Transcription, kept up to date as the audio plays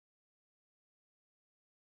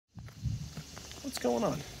What's going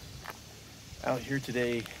on? Out here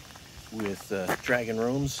today with Dragon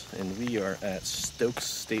Roams, and we are at Stokes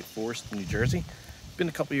State Forest, New Jersey. It's been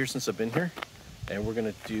a couple years since I've been here, and we're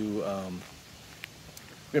gonna do we're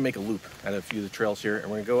gonna make a loop out of a few of the trails here, and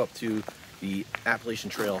we're gonna go up to the Appalachian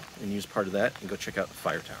Trail and use part of that and go check out the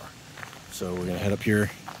fire tower. So we're gonna head up here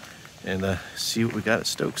and see what we got at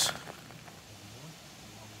Stokes.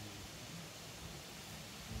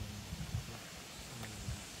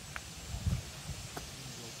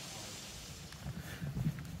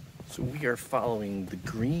 So we are following the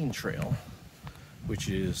green trail, which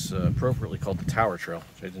is appropriately called the Tower Trail,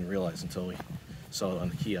 which I didn't realize until we saw it on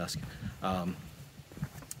the kiosk.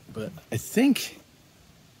 But I think,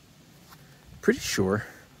 pretty sure,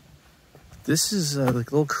 this is like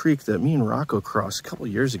a little creek that me and Rocco crossed a couple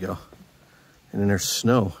years ago. And then there's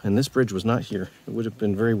snow, and this bridge was not here. It would have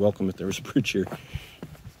been very welcome if there was a bridge here.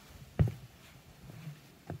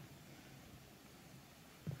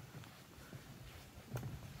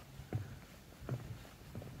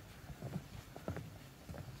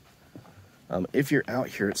 If you're out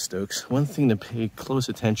here at Stokes, one thing to pay close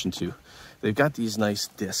attention to, they've got these nice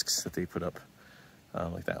discs that they put up,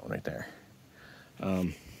 like that one right there.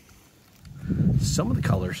 Some of the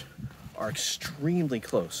colors are extremely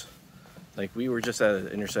close. Like we were just at an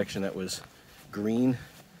intersection that was green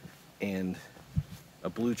and a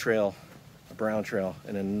blue trail, a brown trail,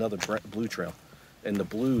 and another blue trail. And the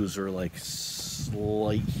blues are like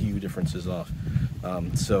slight hue differences off.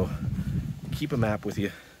 So keep a map with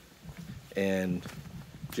you. And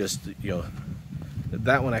just, you know,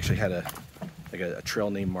 that one actually had a trail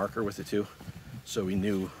name marker with it too, so we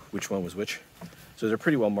knew which one was which. So they're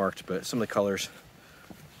pretty well marked, but some of the colors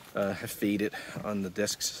have faded on the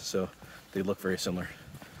discs, so they look very similar.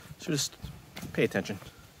 So just pay attention,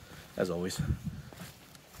 as always.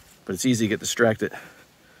 But it's easy to get distracted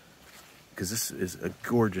because this is a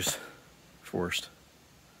gorgeous forest.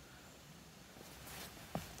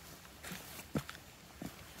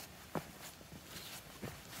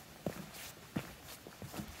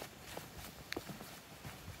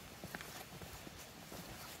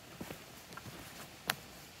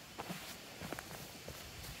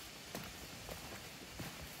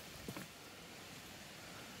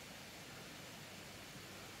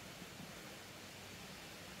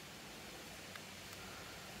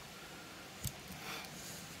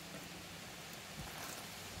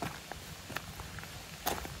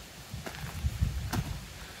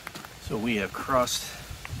 So we have crossed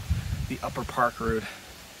the Upper Park Road,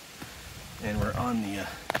 and we're on the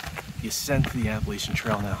ascent to the Appalachian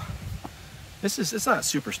Trail now. It's not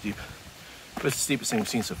super steep, but it's the steepest thing we've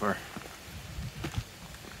seen so far.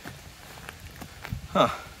 Huh.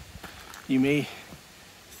 You may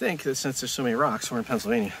think that since there's so many rocks, we're in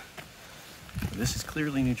Pennsylvania. But this is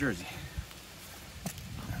clearly New Jersey.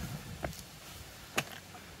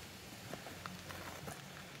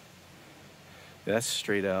 Yeah, that's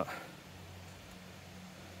straight out.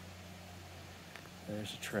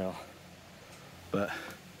 There's a trail, but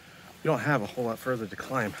we don't have a whole lot further to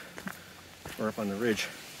climb. We're up on the ridge,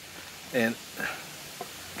 and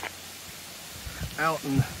out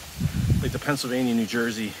in like the Pennsylvania, New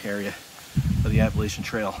Jersey area of the Appalachian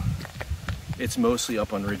Trail, it's mostly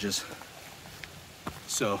up on ridges.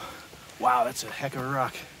 So, wow, that's a heck of a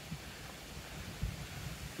rock.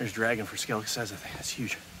 There's dragon for scale size, I think. That's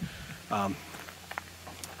huge.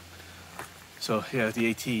 So yeah, with the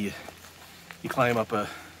AT, you climb up a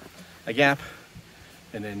gap,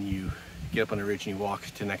 and then you get up on the ridge and you walk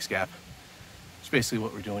to the next gap. It's basically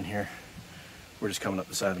what we're doing here. We're just coming up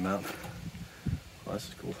the side of the mountain. Well, this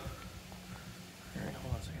is cool. All right,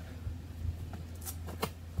 hold on a second.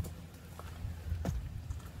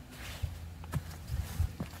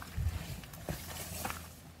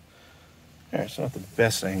 All right, it's not the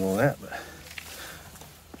best angle of that, but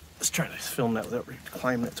let's try to film that without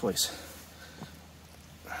climbing it twice.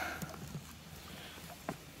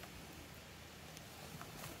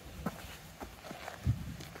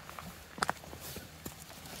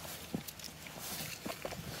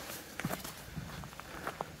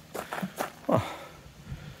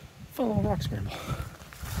 Fun little rock scramble.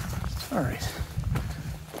 All right.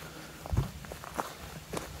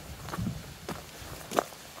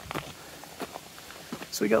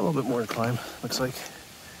 So we got a little bit more to climb, looks like.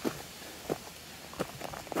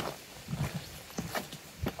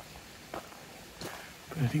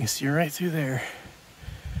 But if you can see right through there,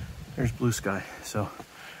 there's blue sky. So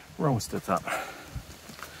we're almost to the top.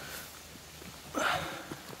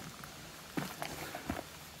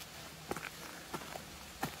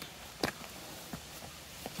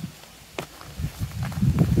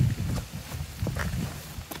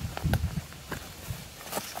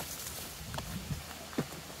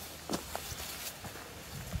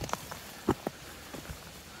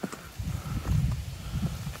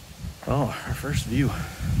 first view.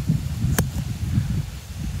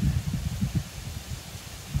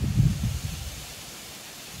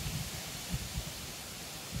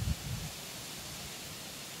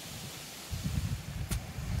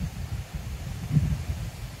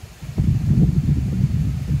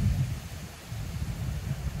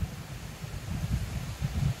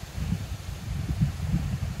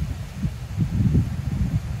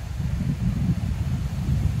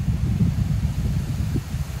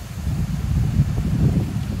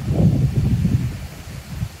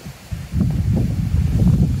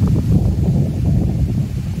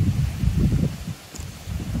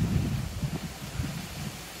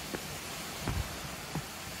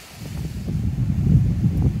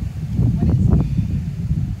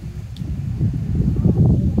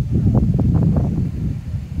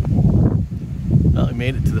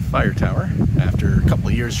 Made it to the fire tower after a couple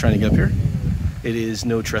of years trying to get up here. It is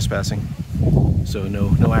no trespassing, so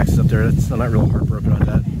no access up there. I'm not real heartbroken about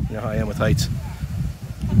that. You know how I am with heights.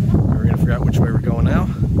 We're gonna figure out which way we're going now,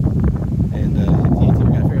 and we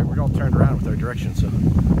gotta figure out, we're all turned around with our direction, so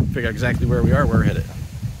figure out exactly where we are, where we're headed.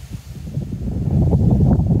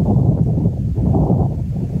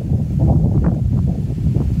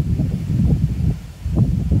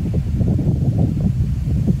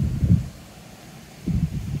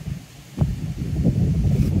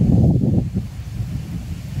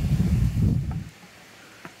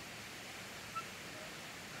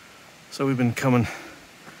 So we've been coming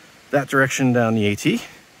that direction down the AT.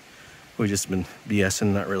 We've just been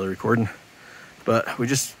BSing, not really recording. But we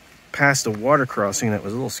just passed a water crossing that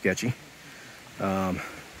was a little sketchy. And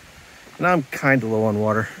I'm kind of low on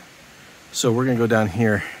water. So we're gonna go down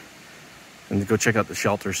here and go check out the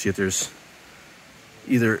shelter, see if there's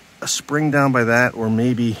either a spring down by that, or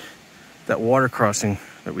maybe that water crossing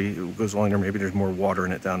that goes along there, maybe there's more water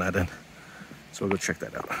in it down that end. So we'll go check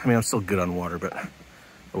that out. I mean, I'm still good on water, but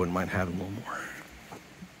I wouldn't mind having a little more.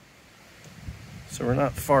 So we're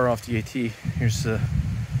not far off the AT. Here's the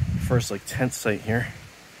first like tent site here.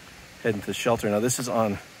 Heading to the shelter. Now this is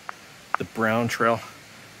on the Brown Trail.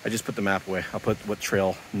 I just put the map away. I'll put what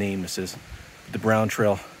trail name this is. The Brown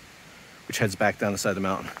Trail, which heads back down the side of the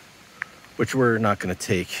mountain, which we're not gonna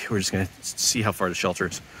take. We're just gonna see how far the shelter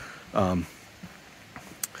is. But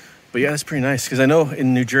yeah, it's pretty nice, because I know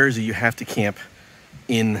in New Jersey you have to camp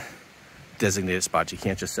in designated spots. You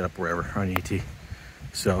can't just set up wherever on AT.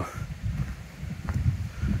 So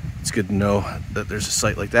it's good to know that there's a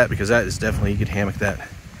site like that, because that is definitely, you could hammock that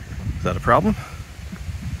without a problem.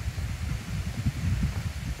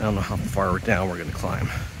 I don't know how far down we're gonna climb.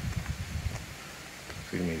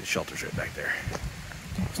 So maybe the shelter's right back there.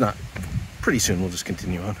 It's not. Pretty soon we'll just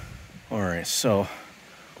continue on. All right, so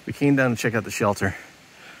we came down to check out the shelter,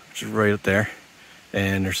 which is right up there.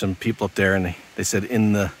 And there's some people up there, and they said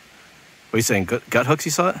in the, what are you saying, gut hooks,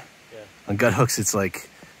 you saw it? Yeah. On gut hooks, it's like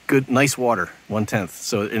good, nice water, 1/10.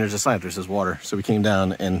 So, and there's a sign that says water. So we came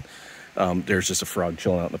down, and there's just a frog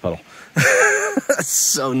chilling out in the puddle.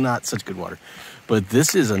 So not such good water. But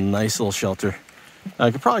this is a nice little shelter.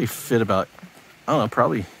 I could probably fit about, I don't know,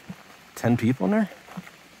 probably 10 people in there,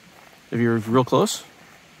 if you're real close.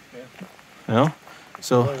 Yeah. You know?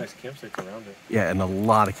 So, really nice campsites around it. Yeah, and a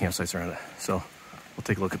lot of campsites around it. So we'll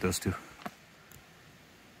take a look at those too.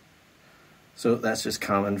 So that's just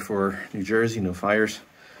common for New Jersey, no fires.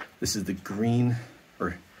 This is the Green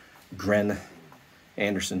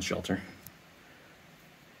Anderson shelter,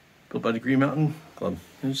 built by the Green Mountain Club.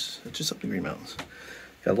 It's just up the Green Mountains.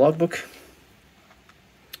 Got a logbook.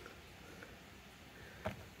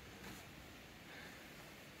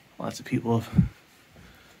 Lots of people have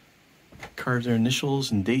carved their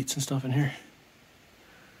initials and dates and stuff in here.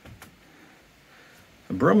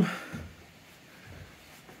 A broom.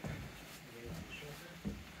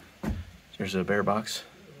 There's a bear box,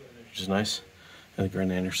 which is nice. And the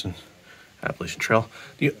Grand Anderson Appalachian Trail.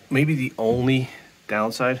 Maybe the only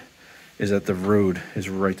downside is that the road is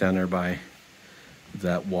right down there by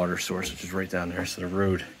that water source, which is right down there. So the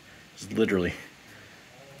road is literally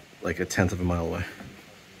like 1/10 of a mile away.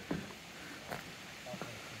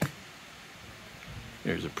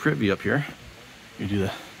 There's a privy up here. You do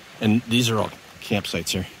that, and these are all campsites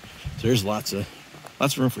here. So there's lots of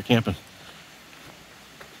room for camping.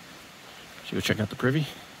 Should we go check out the privy?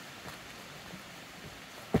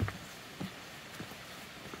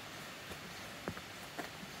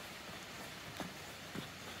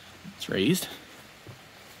 It's raised.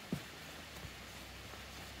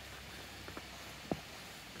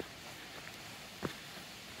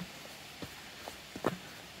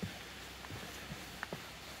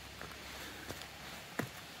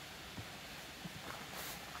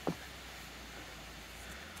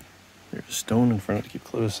 There's stone in front of it to keep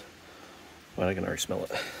closed. Well, I can already smell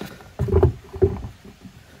it.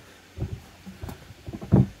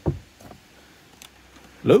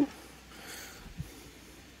 Hello?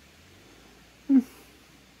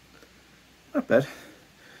 Not bad.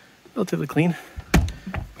 Relatively clean.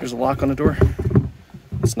 There's a lock on the door.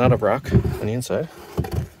 It's not a rock on the inside.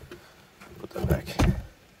 Put that back.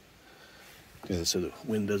 So the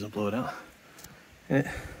wind doesn't blow it out. And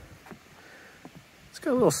it's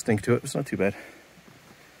got a little stink to it, but it's not too bad.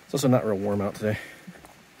 It's also not real warm out today.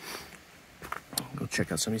 Go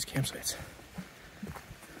check out some of these campsites.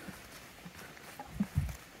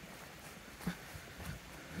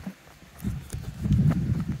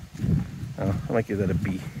 Oh, I might give that a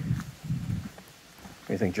B. What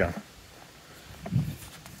do you think, John?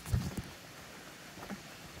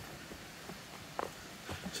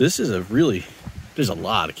 So this is there's a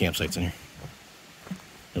lot of campsites in here.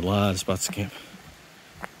 A lot of spots to camp.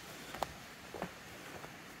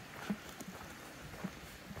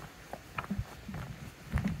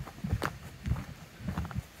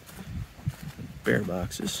 Bear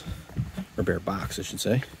boxes, or bear box, I should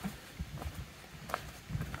say.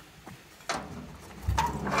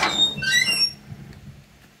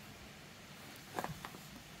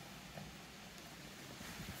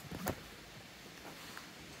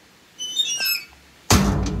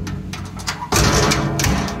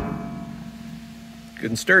 Good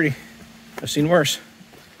and sturdy. I've seen worse.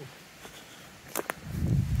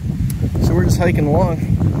 So we're just hiking along.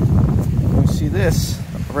 We see this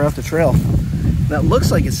right off the trail. That looks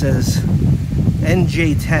like it says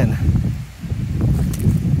NJ10.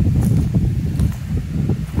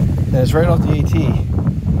 And it's right off the AT.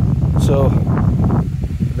 So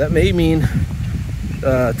that may mean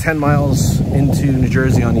 10 miles into New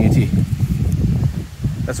Jersey on the AT.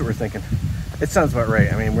 That's what we're thinking. It sounds about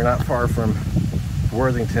right. I mean, we're not far from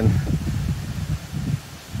Worthington.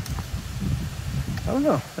 I don't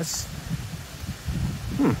know. That's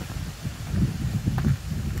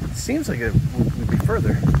It seems like it would be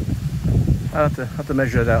further. I'll have to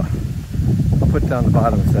measure it out. I'll put it down the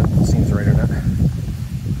bottom if that seems right or not.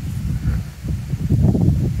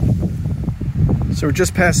 So we're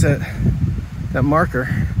just past that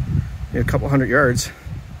marker, a couple hundred yards,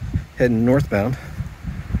 heading northbound,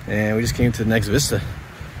 and we just came to the next vista.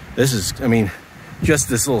 This is, I mean, just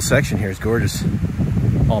this little section here is gorgeous.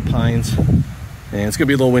 All pines. And it's gonna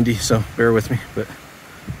be a little windy, so bear with me, but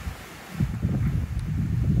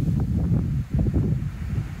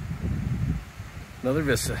another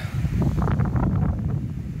vista.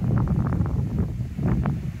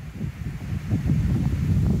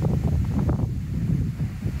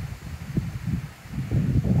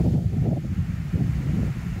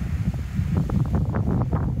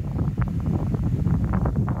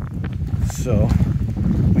 So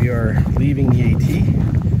we are leaving the AT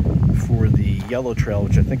for the yellow trail,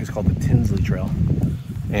 which I think is called the Tinsley Trail.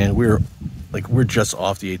 And we're just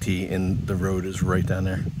off the AT and the road is right down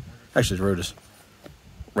there. Actually, the road is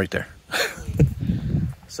right there.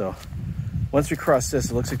 So once we cross this,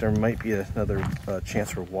 it looks like there might be another chance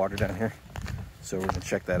for water down here. So we're gonna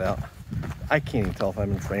check that out. I can't even tell if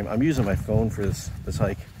I'm in frame. I'm using my phone for this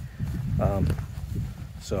hike.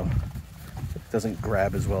 So it doesn't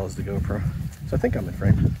grab as well as the GoPro. So I think I'm in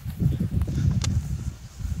frame.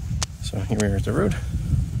 So here we are at the road.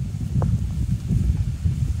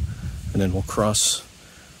 And then we'll cross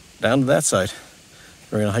down to that side.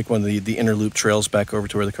 We're gonna hike one of the inner loop trails back over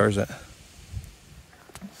to where the car's at.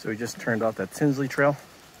 So we just turned off that Tinsley Trail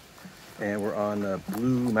and we're on the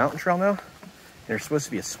Blue Mountain Trail now. There's supposed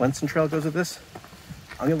to be a Swenson Trail goes with this.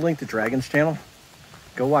 I'm gonna link to Dragon's channel.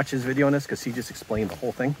 Go watch his video on this because he just explained the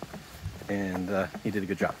whole thing and he did a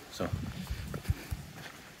good job. So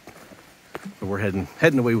but we're heading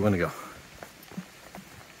the way we want to go.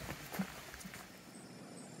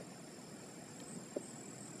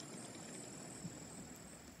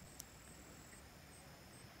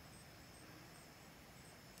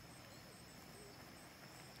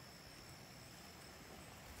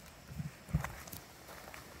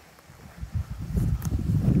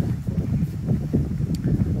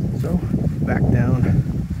 So back down to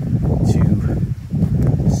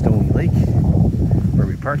Stone Lake where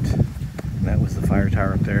we parked. And that was the fire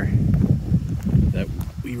tower up there that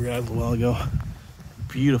we arrived a while ago.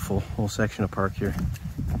 Beautiful whole section of park here.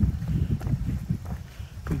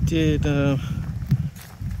 We did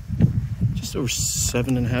just over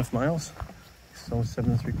 7.5 miles, almost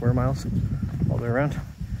 7 3/4 miles all the way around.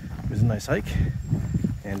 It was a nice hike,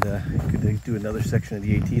 and could do another section of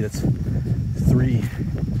the AT. That's three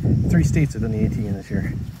states have done the AT in this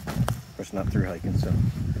year. Of course, not through hiking, so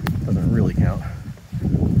it doesn't really count.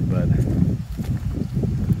 But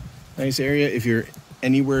nice area. If you're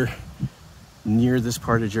anywhere near this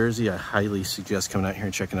part of Jersey, I highly suggest coming out here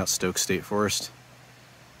and checking out Stokes State Forest.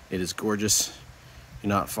 It is gorgeous. You're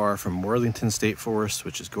not far from Worthington State Forest,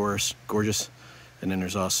 which is gorgeous. And then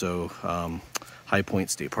there's also High Point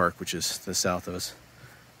State Park, which is to the south of us,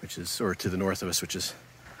 or to the north of us, which is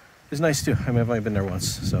nice too. I mean, I've only been there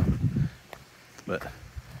once, so. But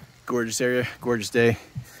gorgeous area, gorgeous day.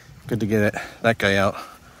 Good to get that guy out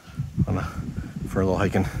for a little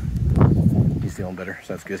hiking. He's feeling better,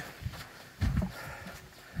 so that's good.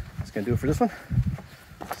 That's gonna do it for this one.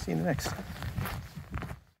 See you in the next.